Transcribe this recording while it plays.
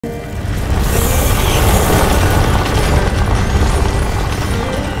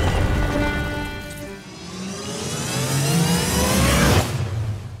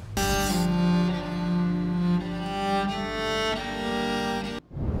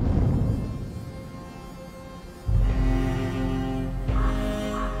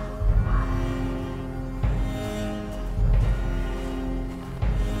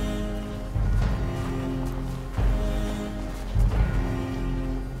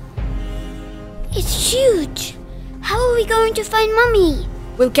It's huge. How are we going to find Mummy?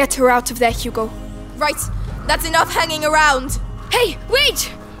 We'll get her out of there, Hugo. Right, that's enough hanging around. Hey,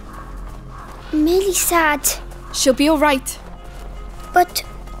 wait! Millie's sad. She'll be alright. But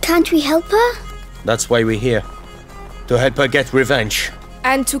can't we help her? That's why we're here. To help her get revenge.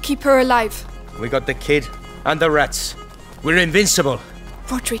 And to keep her alive. We got the kid and the rats. We're invincible.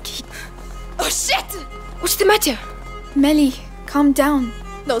 Roderick, Oh shit! what's the matter? Melly, calm down.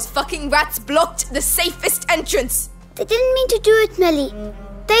 Those fucking rats blocked the safest entrance. They didn't mean to do it, Millie.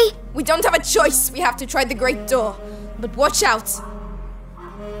 We don't have a choice. We have to try the great door. But watch out.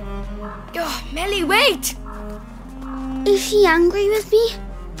 Oh, Melly, wait! Is she angry with me?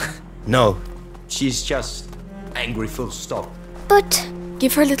 No, she's just angry full stop. But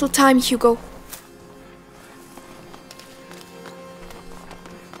Give her a little time, Hugo.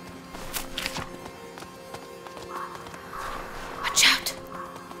 Watch out.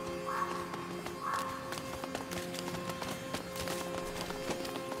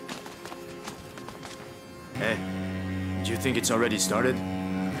 Hey, do you think it's already started?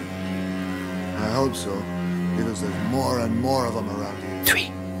 I hope so, because there's more and more of them around here.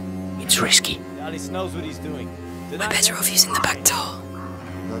 3. It's risky. Vitalis knows what he's doing. We're better off using the back door.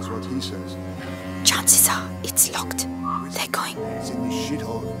 That's what he says. Chances are it's locked. They're going. It's in this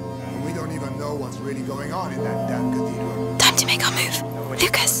shithole, and we don't even know what's really going on in that damn cathedral. Time to make our move.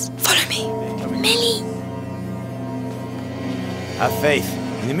 Lucas, follow me. Millie. Have faith.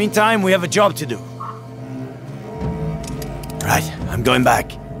 In the meantime, we have a job to do. Right, I'm going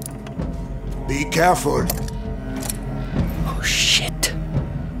back. Be careful. Oh shit.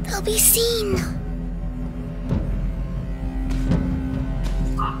 they'll be seen.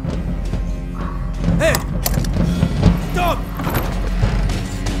 Hey! Stop!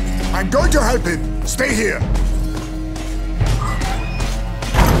 I'm going to help him. Stay here.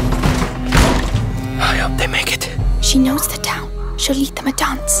 I hope they make it. She knows the town. She'll lead them a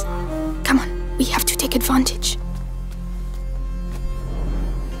dance. Come on, we have to take advantage.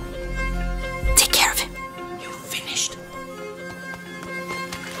 Take care of him. You finished?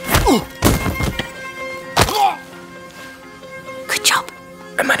 Good job.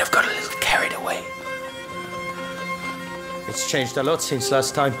 I might have got a little carried away. It's changed a lot since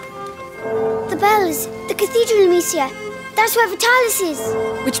last time. The bells, the cathedral, Amicia. That's where Vitalis is.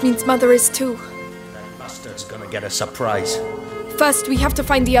 Which means Mother is too. That bastard's gonna get a surprise. First, we have to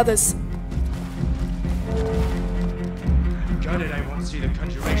find the others. Gutted I won't see the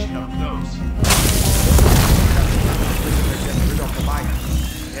conjuration up close.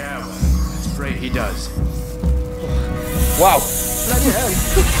 Yeah, well, let's pray he does. Wow! We're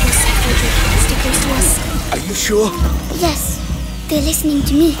safe, Roderick. Stay close to us. Are you sure? Yes, they're listening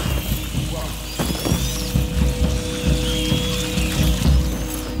to me.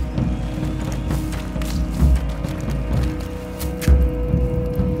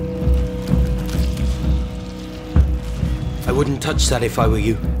 I wouldn't touch that if I were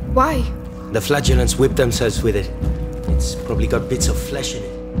you. Why? The flagellants whip themselves with it. It's probably got bits of flesh in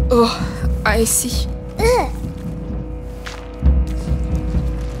it. Oh, I see. Ugh.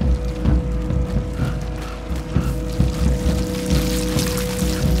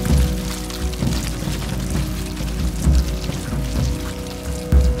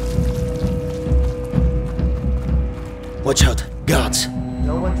 Watch out, guards.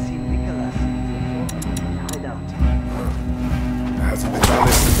 No one's seen Nicholas. Hide out. Hasn't been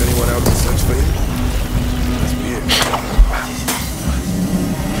honest if anyone else has searched for him. That's weird.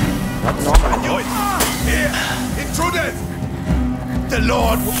 Not normal. Here! Intruders! The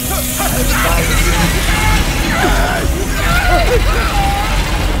Lord will...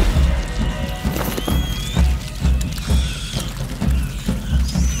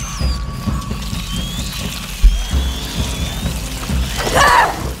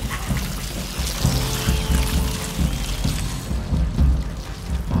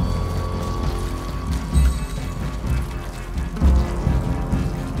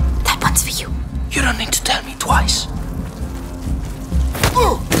 That one's for you. You don't need to tell me twice.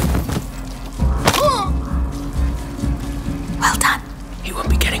 Well done. He won't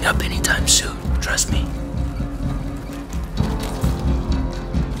be getting up anytime soon, trust me.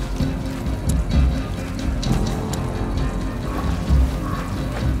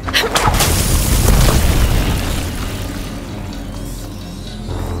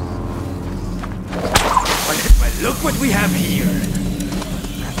 Well, look what we have here.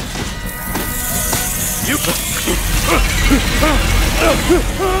 You...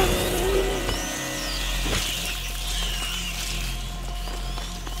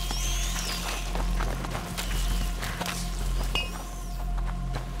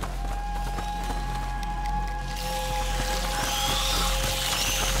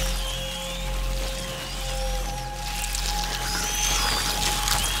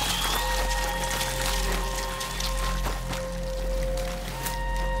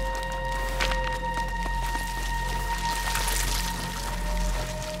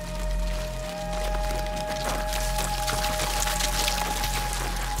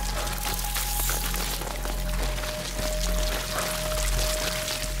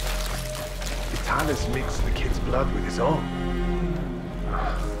 Vitalis mixed the kid's blood with his own.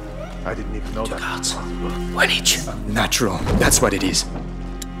 I didn't even know that was possible. One each. Natural, that's what it is.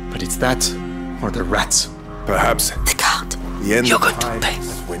 But it's that, or the rats. Perhaps The guard. the end of Hugo, time don't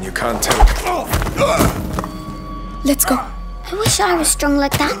is when you can't tell. Let's go. I wish I was strong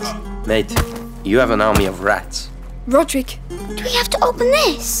like that. Mate, you have an army of rats. Roderick, Do we have to open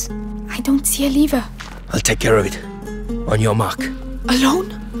this? I don't see a lever. I'll take care of it. On your mark.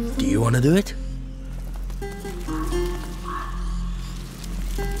 Alone? Do you want to do it?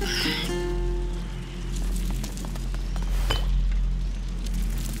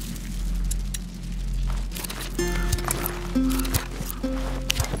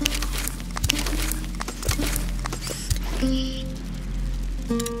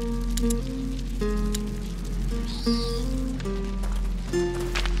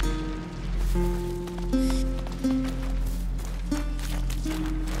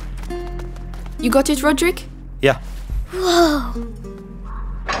 You got it, Roderick? Yeah. Whoa.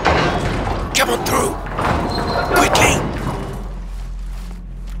 Come on through. Quickly.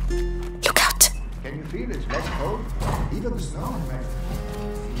 Look out. Can you feel it? Less cold? Even the snow, man.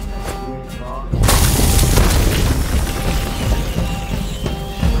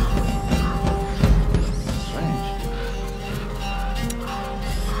 Strange.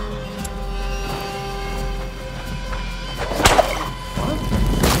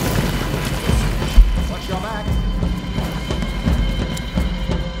 Watch your back.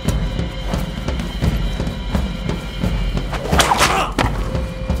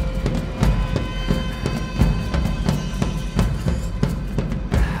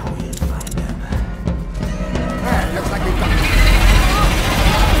 Looks like we've got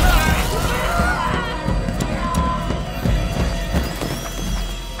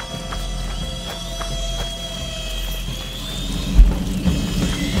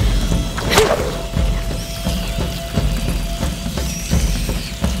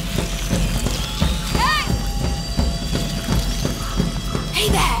Hey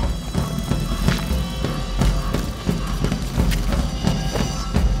there.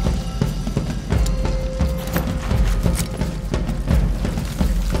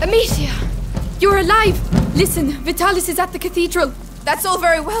 Amicia, you're alive. Listen, Vitalis is at the cathedral. That's all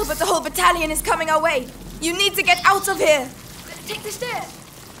very well, but the whole battalion is coming our way. You need to get out of here. Take the stairs.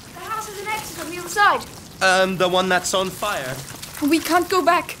 The house has an exit on the other side. The one that's on fire. We can't go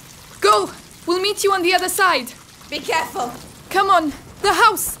back. Go. We'll meet you on the other side. Be careful. Come on. The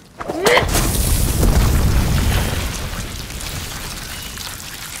house.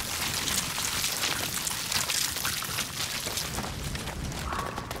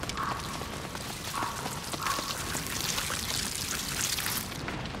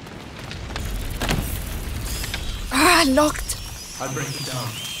 Ah, locked. I'll break it down.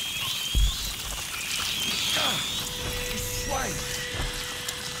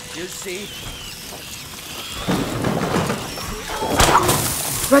 You see?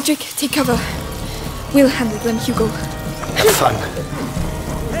 Roderick, take cover. We'll handle them, Hugo. Have fun.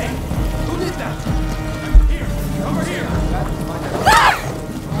 Who did that? Here, over here.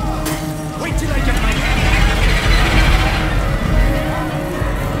 Wait till I get my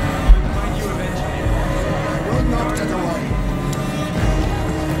find you eventually. You're not get away.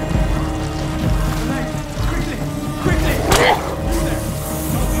 Quickly, quickly.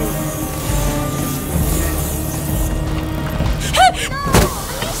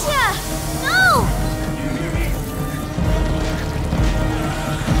 Amicia! No!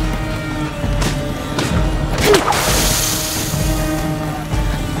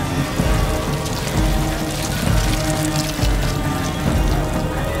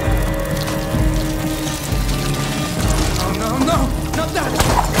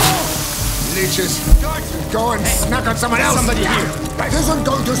 Leeches. Go and snack on someone else. Somebody here. That isn't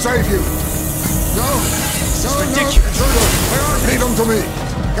going to save you. No. No, ridiculous. no. Intruder. Where are you? Lead them to me.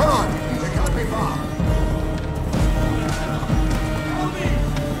 Come on. They can't be far.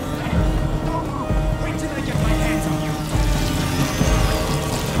 Wait till I get my hands on you.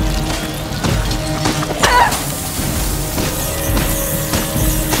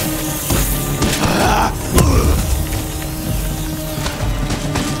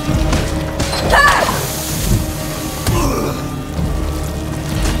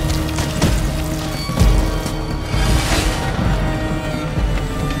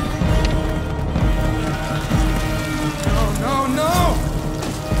 No, no!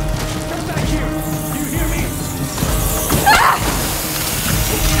 Come back here! You hear me?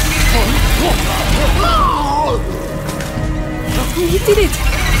 You did it.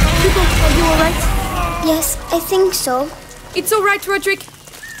 Hugo, are you alright? Yes, I think so. It's alright, Roderick.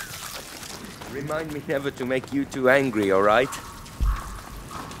 Remind me never to make you too angry, all right?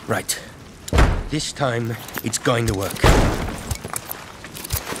 Right. This time, it's going to work.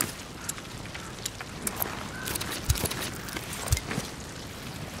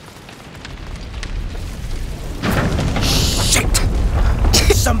 Shit!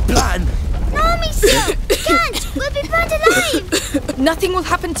 Some plan! No, Amicia! We can't! We'll be burned alive! Nothing will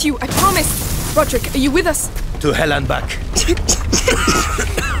happen to you, I promise. Roderick, are you with us? To hell and back.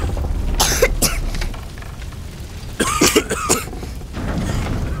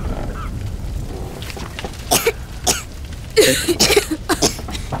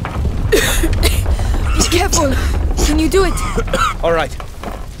 Be careful. Can you do it? All right.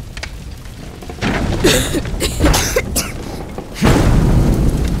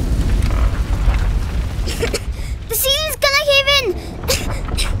 The ceiling's gonna cave in!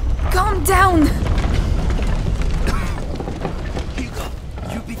 Calm down. Hugo,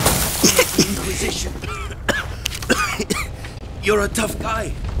 you become the Inquisition. You're a tough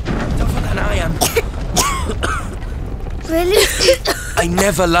guy. Tougher than I am. Really? I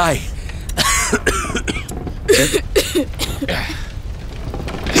never lie.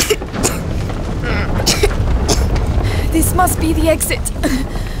 This must be the exit.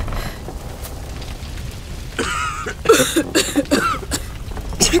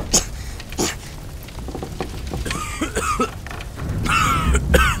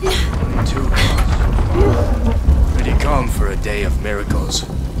 Too pretty calm for a day of miracles.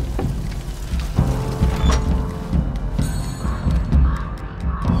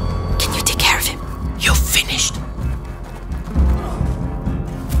 Can you take care of him? You're finished.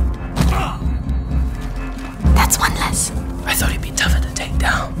 That's one less. I thought he'd be tougher to take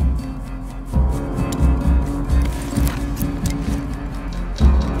down.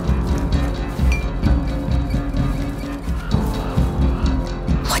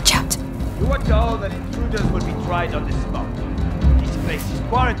 Watch out. You were told that intruders will be tried on the spot. This place is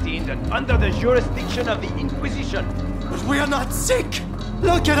quarantined and under the jurisdiction of the Inquisition. But we are not sick!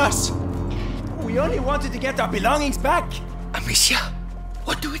 Look at us! We only wanted to get our belongings back. Amicia,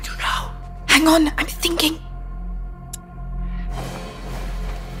 what do we do now? Hang on, I'm thinking.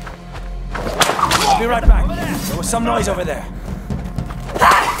 I'll be right back. There was some noise over there.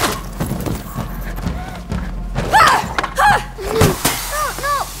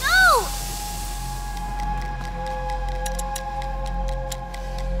 No!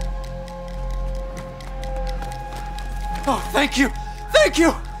 Oh, thank you! Thank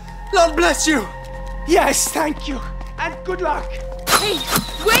you! Lord bless you! Yes, thank you. And good luck. Hey,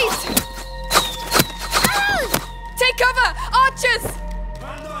 wait! Take cover! Archers!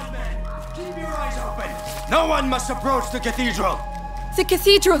 Well done, men. Keep your eyes open. No one must approach the cathedral. The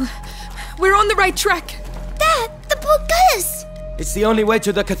cathedral. We're on the right track. Dad, the portcullis! It's the only way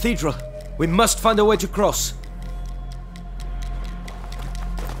to the cathedral. We must find a way to cross.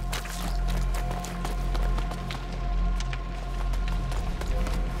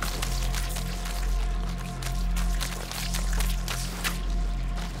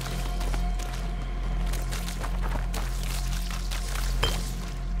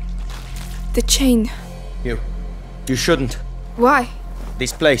 The chain. You shouldn't. Why?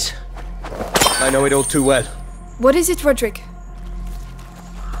 This place. I know it all too well. What is it, Roderick?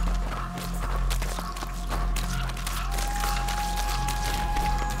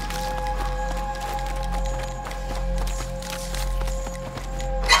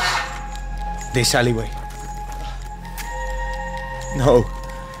 This alleyway. No.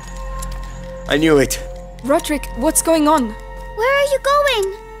 I knew it. Roderick, what's going on? Where are you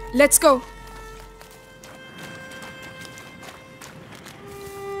going? Let's go.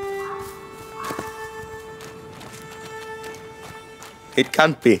 It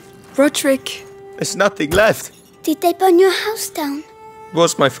can't be. Roderick. There's nothing left. Did they burn your house down? It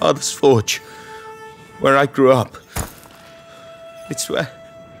was my father's forge, where I grew up. It's where...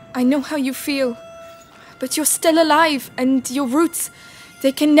 I know how you feel. But you're still alive, and your roots,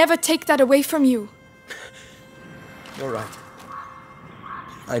 they can never take that away from you. You're right.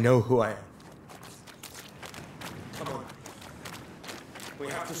 I know who I am. Come on. We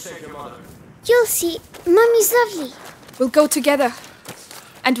have to save your mother. You'll see. Mummy's lovely. We'll go together.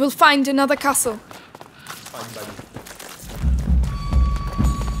 And we'll find another castle. Fine, buddy.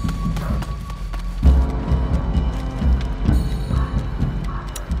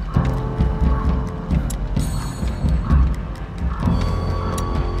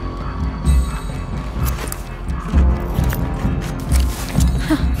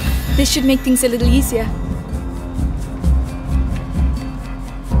 This should make things a little easier.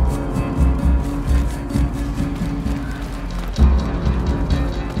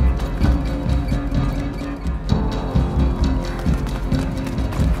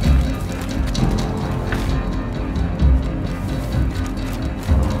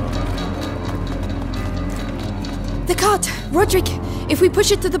 Roderick, if we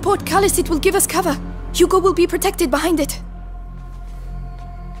push it to the portcullis, it will give us cover. Hugo will be protected behind it.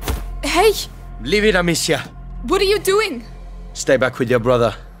 Hey! Leave it, Amicia. What are you doing? Stay back with your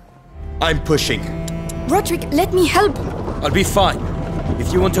brother. I'm pushing. Roderick, let me help. I'll be fine.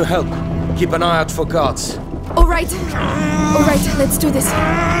 If you want to help, keep an eye out for guards. Alright, let's do this.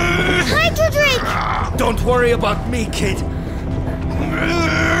 Hi, Roderick! Don't worry about me, kid.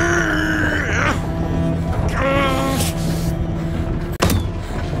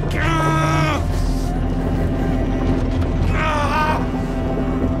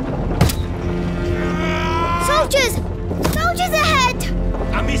 Soldiers! Soldiers ahead!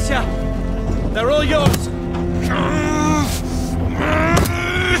 Amicia, they're all yours.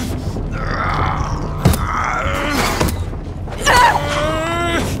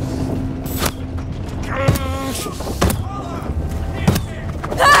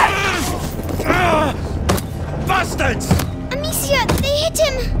 Bastards! Amicia, they hit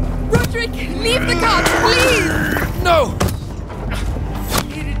him! Roderick, leave the cart, please! No!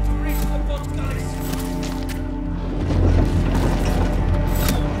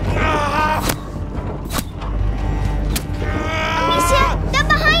 Amicia, they're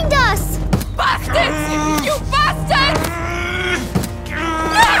behind us! Bastards! You bastards!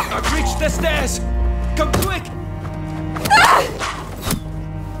 I've reached the stairs! Come quick!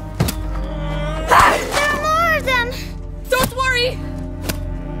 There are more of them! Don't worry!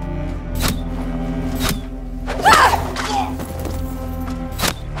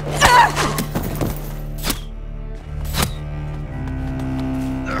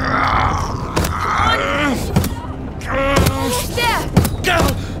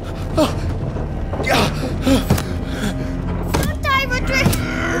 Don't die, Roderick!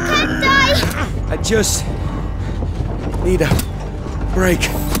 You can't die! I just need a break.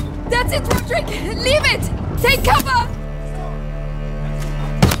 That's it, Roderick! Leave it! Take cover!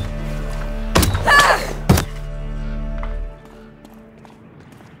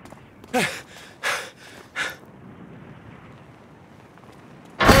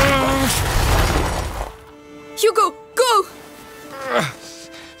 Hugo, go!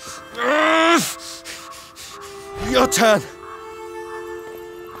 Your turn.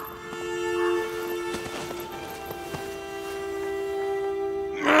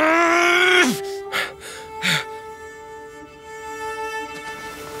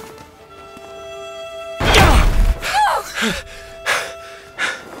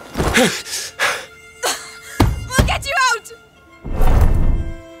 We'll get you out!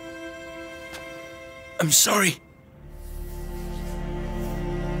 I'm sorry.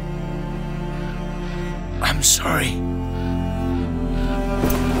 I'm sorry.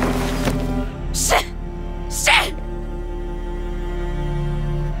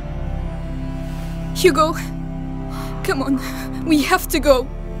 Hugo, come on, we have to go.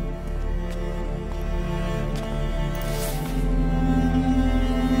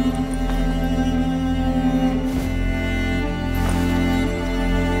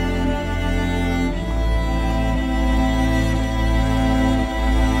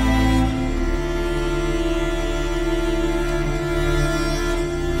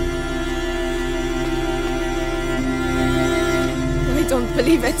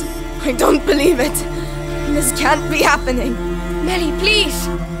 I don't believe it. This can't be happening. Melly, please.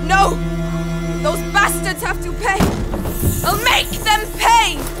 No. Those bastards have to pay. I'll make them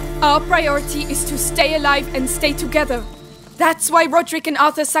pay. Our priority is to stay alive and stay together. That's why Roderick and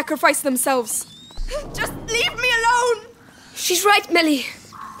Arthur sacrificed themselves. Just leave me alone. She's right, Melly.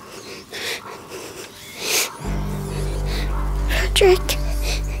 Roderick.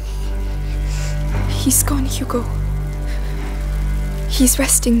 He's gone, Hugo. He's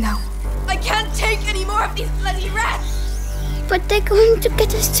resting now. I can't take any more of these bloody rats! But they're going to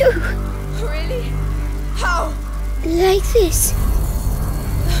get us too. Really? How? Like this.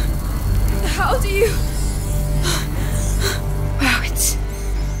 How do you... Wow, it's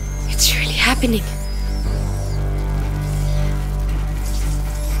really happening.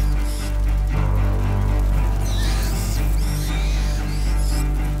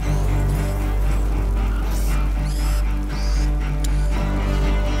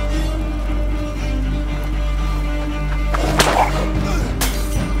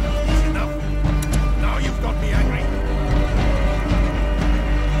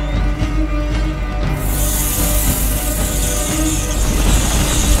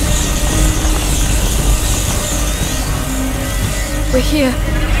 We're here.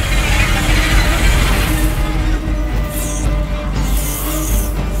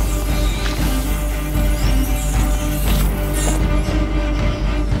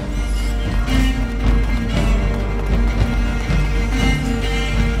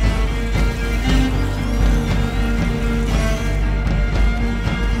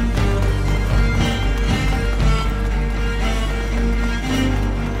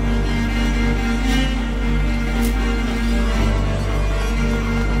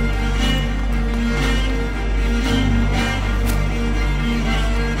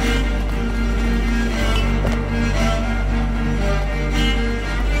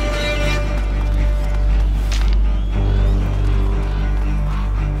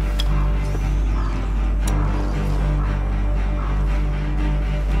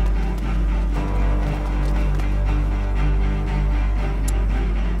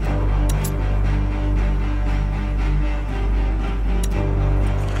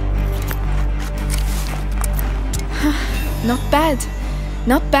 Not bad.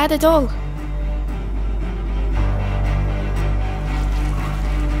 Not bad at all.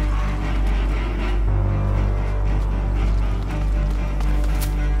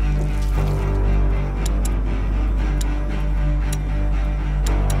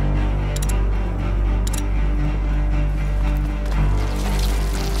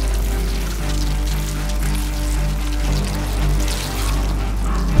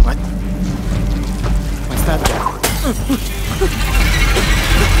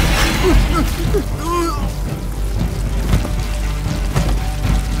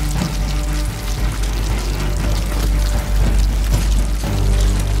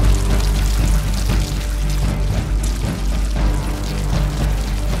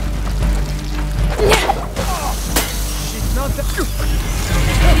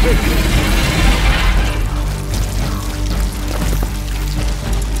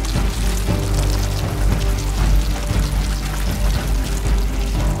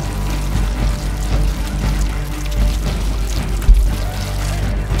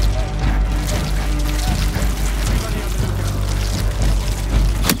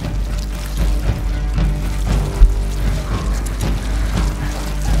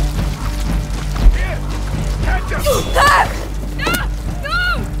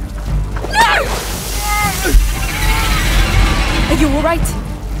 Are you alright?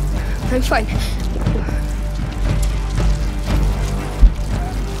 I'm fine.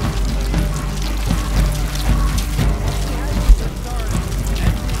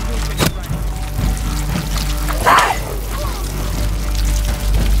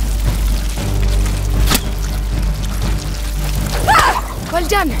 Well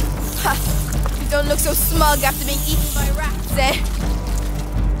done. You don't look so smug after being eaten by rats, eh?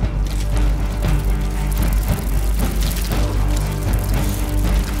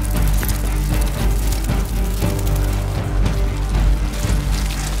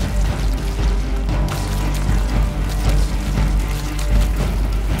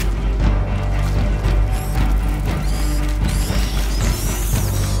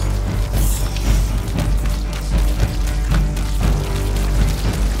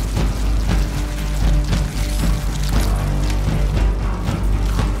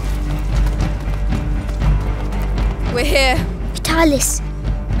 We're here. Vitalis.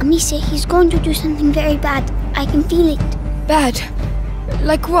 Amicia, he's going to do something very bad. I can feel it. Bad?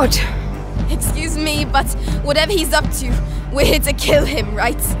 Like what? Excuse me, but whatever he's up to, we're here to kill him,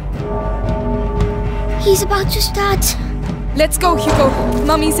 right? He's about to start. Let's go, Hugo.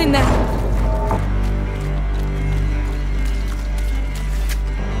 Mummy's in there.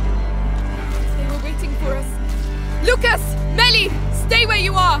 They were waiting for us. Lucas! Melly! Stay where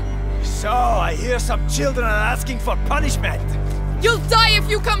you are! So, I hear some children are asking for punishment. You'll die if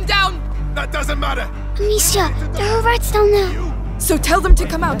you come down! That doesn't matter. Amicia, there are rats down there. So tell them to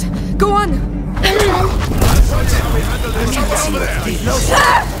come out. Go on. Very well.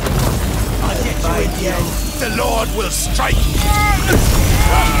 The Lord will strike.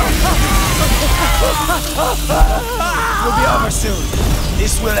 You'll be over soon.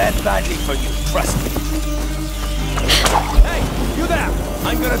 This will end badly for you, trust me. Hey, you there!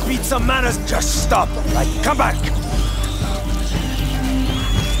 I'm gonna beat some manners. Just stop. Right, come back.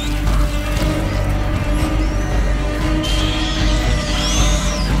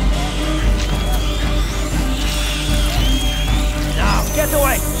 Now, get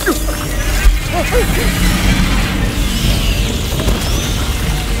away!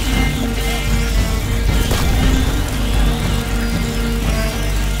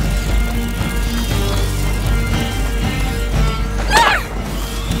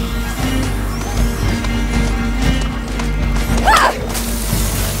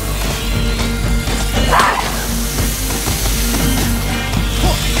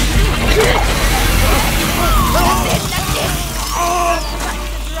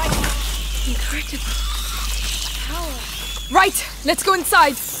 Right! Let's go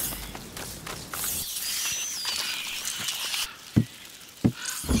inside!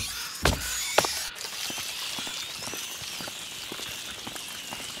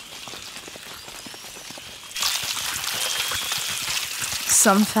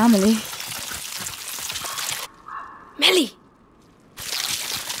 Some family. Melly!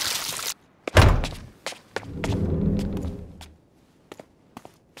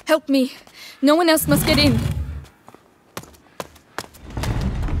 Help me. No one else must get in.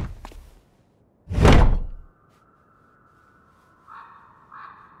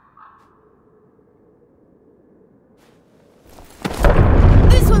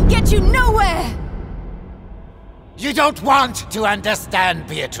 This will get you nowhere! You don't want to understand,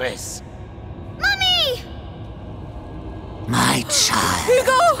 Beatrice. Mummy! My child.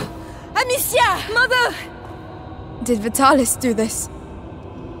 Hugo! Amicia! Mother! Did Vitalis do this?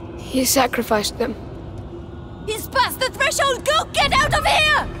 He sacrificed them. He's past the threshold! Go get out of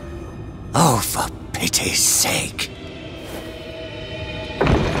here! Oh, for pity's sake.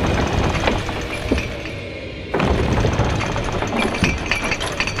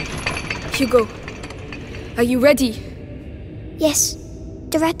 Hugo, are you ready? Yes,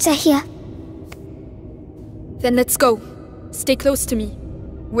 the rats are here. Then let's go. Stay close to me.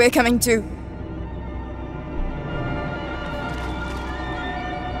 We're coming too.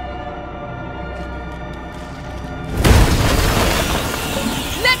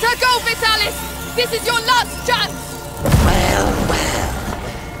 Let her go, Vitalis! This is your last chance! Well.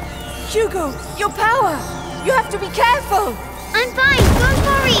 Hugo, your power! You have to be careful! I'm fine, don't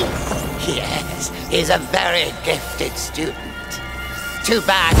worry. Yes, he's a very gifted student. Too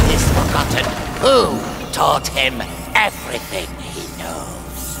bad he's forgotten who taught him everything he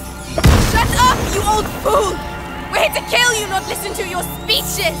knows. Shut up, you old fool! We're here to kill you, not listen to your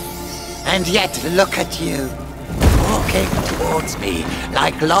speeches! And yet look at you, walking towards me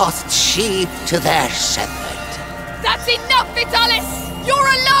like lost sheep to their shepherd. That's enough, Vitalis! You're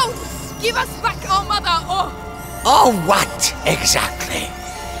alone! Give us back our mother, or... Oh, what exactly?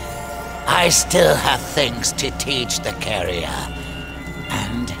 I still have things to teach the carrier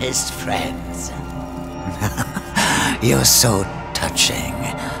and his friends. You're so touching.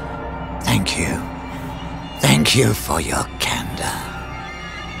 Thank you. Thank you for your candor.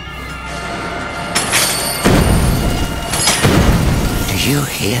 Do you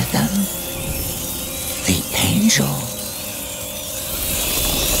hear them? The angel.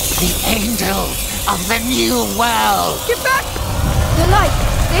 The angel of the new world. Get back! The light!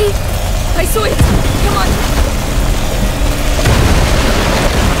 I saw it! Come on!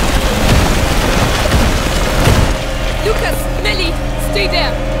 Lucas! Melly! Stay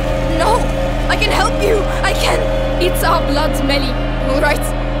there! No! I can help you! I can... It's our blood, Melly. All right.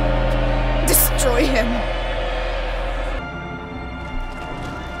 Destroy him.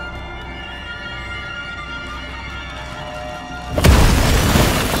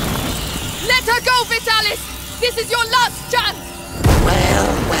 Let her go, Vitalis! This is your last chance! Well.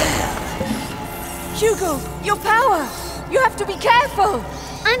 Hugo, your power! You have to be careful!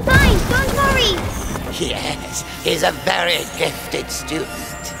 I'm fine, don't worry. Yes, he's a very gifted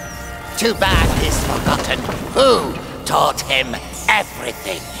student. Too bad he's forgotten who taught him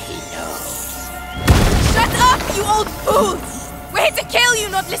everything he knows. Shut up, you old fools! We're here to kill you,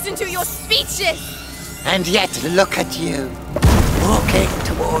 not listen to your speeches! And yet look at you, walking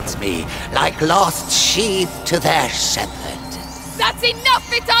towards me like lost sheep to their shepherd. That's enough,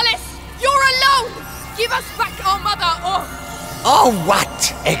 Vitalis! You're alone! Give us back our mother, or... Oh,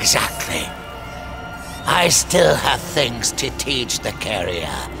 what exactly? I still have things to teach the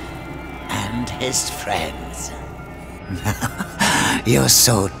carrier and his friends. You're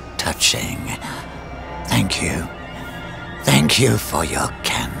so touching. Thank you. Thank you for your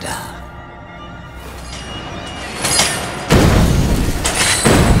candor.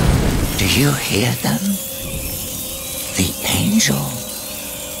 Do you hear them? The angel.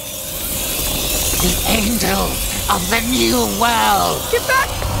 The angel of the new world. Get back!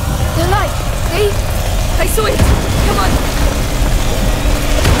 The light! I saw it! Come on!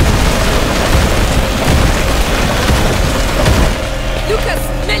 Lucas!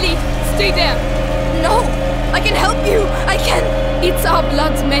 Melly! Stay there! No! I can help you! I can... It's our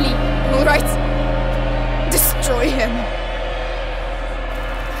blood, Melly. All right. Destroy him.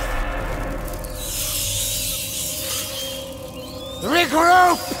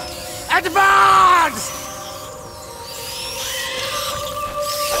 Regroup! Advance!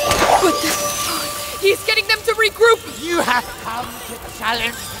 What the... He's getting them to regroup! You have come to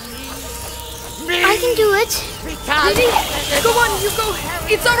challenge me! I can do it. Lily, go on, Hugo!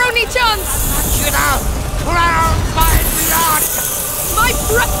 It's our only chance! You know, crowned by blood! My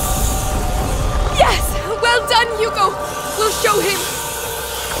breath! Yes! Well done, Hugo! We'll show him!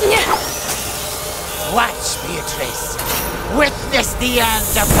 Watch, Beatrice. Witness the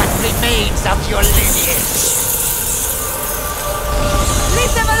end of what remains of your lineage.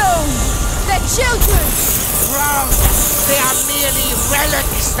 Leave them alone! They're children! Wrong! They are merely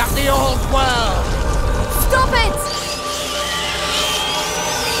relics of the old world! Stop it!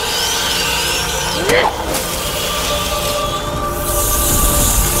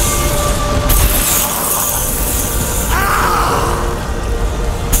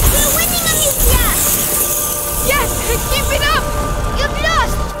 We're winning, Amicia! Yes! Keep it up! You've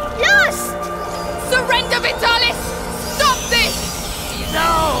lost! Lost! Surrender, Vitalis! Stop this!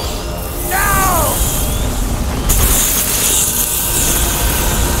 No! No!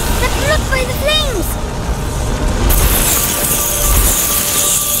 Look by the flames!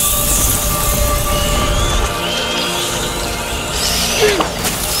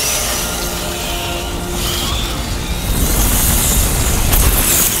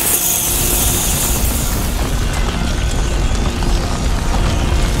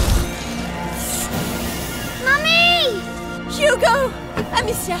 Hugo!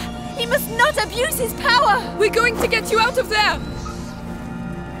 Amicia, he must not abuse his power! We're going to get you out of there!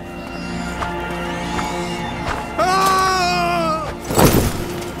 Ah!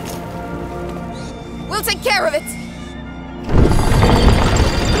 We'll take care of it!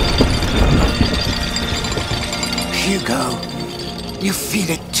 Hugo, you feel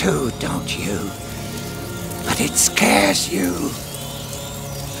it too, don't you? But it scares you.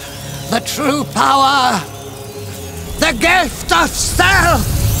 The true power! The gift of self!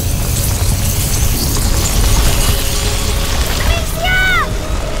 Amicia!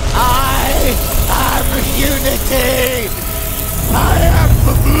 I am unity! I am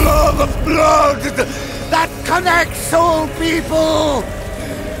the blood that connects all people!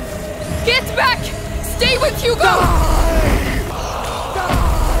 Get back! Stay with Hugo! Die!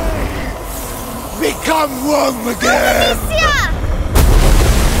 Become one again! Amicia!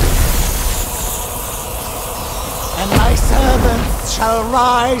 And my servants shall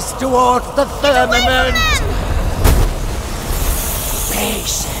rise towards the firmament.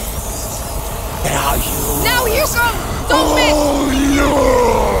 Patience. There are you. Now, Hugo! Don't miss! Oh, you!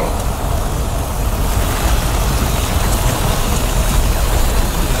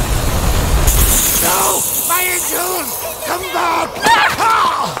 No! My angels! Come back!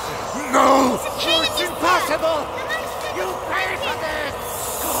 Ah! No! It's impossible! You pay for this!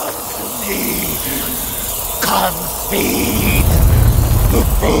 Come to me! Come feed the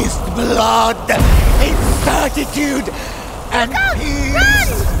first blood in certitude and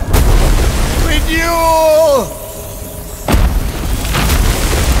peace. Renewal.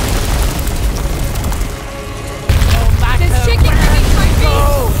 No matter There's chicken where beneath my you feet. go,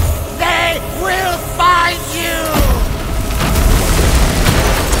 they will find you.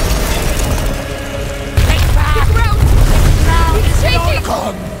 Take back. The ground! Now It's shaking!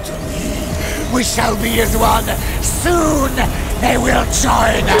 come to me. We shall be as one. Soon they will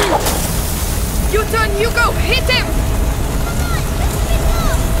join us. You turn, Hugo! Hit him!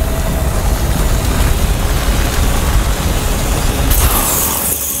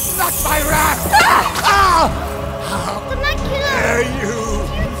 Not my wrath! How dare you!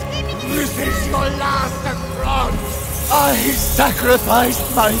 This is your last affront! I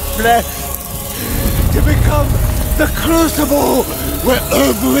sacrificed my flesh to become the crucible where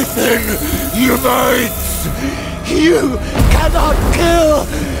everything unites! You cannot kill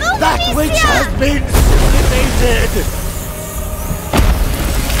that which has been sublimated!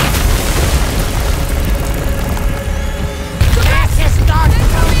 This is not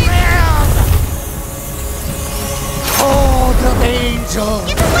the realm! Horde of angels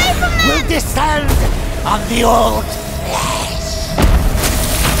will descend on the old flesh!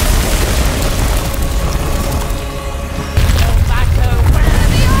 No matter where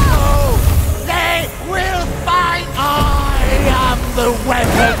they go, they will find I am the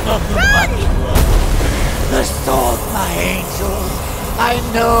weapon of the mighty one. The sword, my angel. I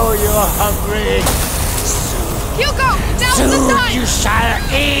know you're hungry. Hugo! Now's the Soon time! you shall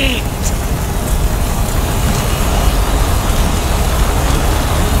eat!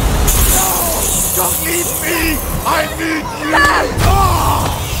 No! Don't leave me! I need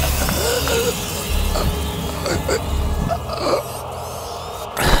you!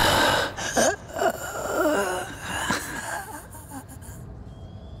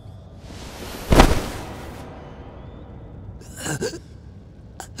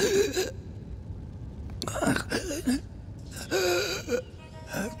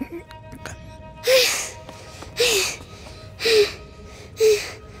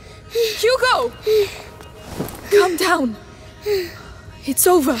 Hugo! Calm down. It's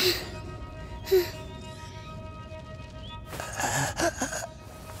over.